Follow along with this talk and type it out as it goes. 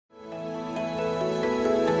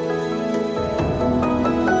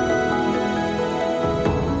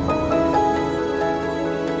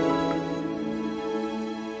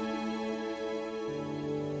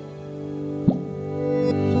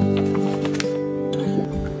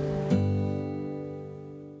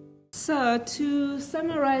So to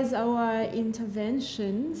summarize our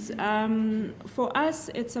interventions, for us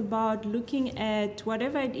it's about looking at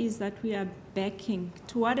whatever it is that we are backing.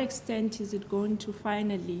 To what extent is it going to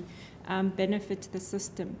finally benefit the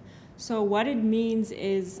system? So what it means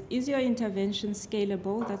is your intervention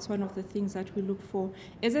scalable? That's one of the things that we look for.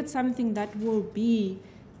 Is it something that will be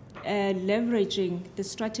leveraging the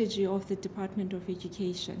strategy of the Department of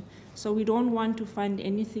Education? So we don't want to fund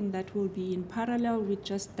anything that will be in parallel, which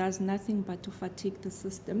just does nothing but to fatigue the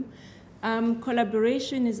system.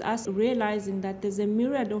 Collaboration is us realizing that there's a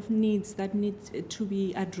myriad of needs that need to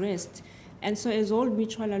be addressed. And so as Old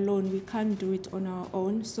Mutual alone, we can't do it on our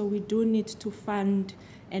own. So we do need to fund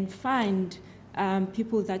and find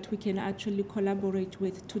people that we can actually collaborate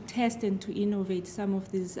with to test and to innovate some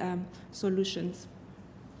of these solutions.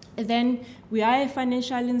 Then we are a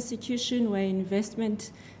financial institution, we're an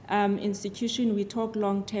investment institution, we talk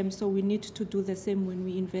long term, so we need to do the same when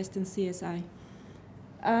we invest in CSI.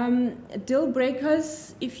 Deal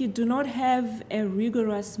breakers: if you do not have a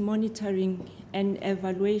rigorous monitoring and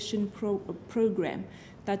evaluation program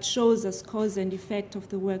that shows us cause and effect of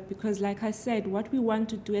the work, because like I said, what we want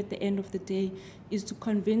to do at the end of the day is to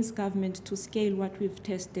convince government to scale what we've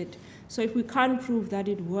tested. So if we can't prove that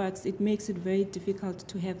it works, it makes it very difficult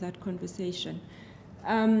to have that conversation.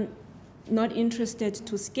 Not interested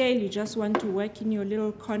to scale, you just want to work in your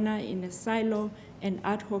little corner in a silo and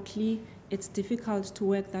ad hocly. It's difficult to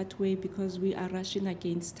work that way because we are rushing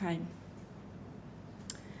against time.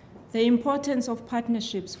 The importance of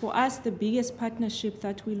partnerships. For us, the biggest partnership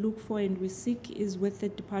that we look for and we seek is with the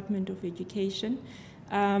Department of Education.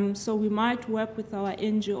 So we might work with our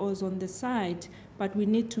NGOs on the side, but we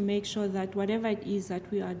need to make sure that whatever it is that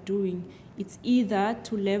we are doing, it's either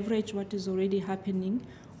to leverage what is already happening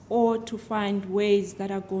or to find ways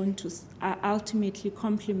that are going to ultimately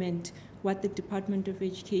complement what the Department of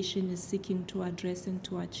Education is seeking to address and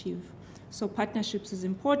to achieve. So partnerships is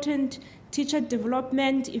important. Teacher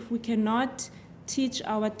development: if we cannot teach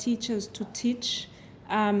our teachers to teach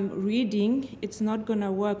reading, it's not going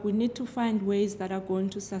to work. We need to find ways that are going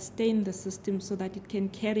to sustain the system so that it can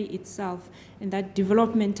carry itself, and that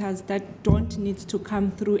developmentals that don't need to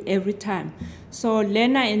come through every time. So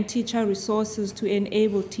learner and teacher resources to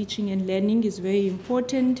enable teaching and learning is very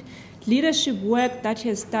important. Leadership work that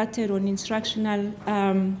has started on instructional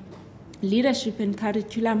leadership and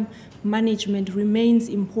curriculum management remains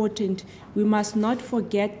important. We must not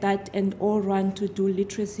forget that and all run to do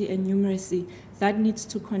literacy and numeracy. That needs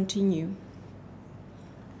to continue.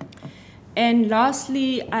 And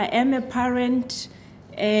lastly, I am a parent.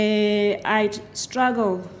 I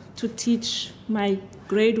struggle to teach my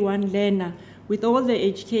grade 1 learner with all the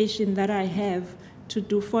education that I have to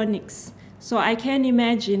do phonics. So I can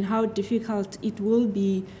imagine how difficult it will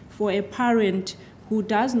be for a parent who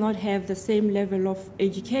does not have the same level of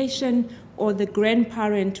education, or the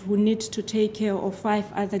grandparent who needs to take care of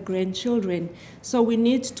 5 other grandchildren. So we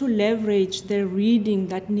need to leverage the reading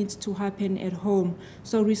that needs to happen at home.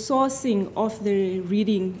 So resourcing of the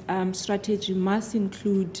reading strategy must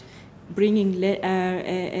include bringing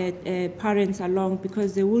parents along,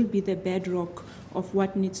 because they will be the bedrock of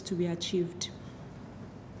what needs to be achieved.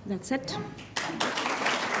 That's it.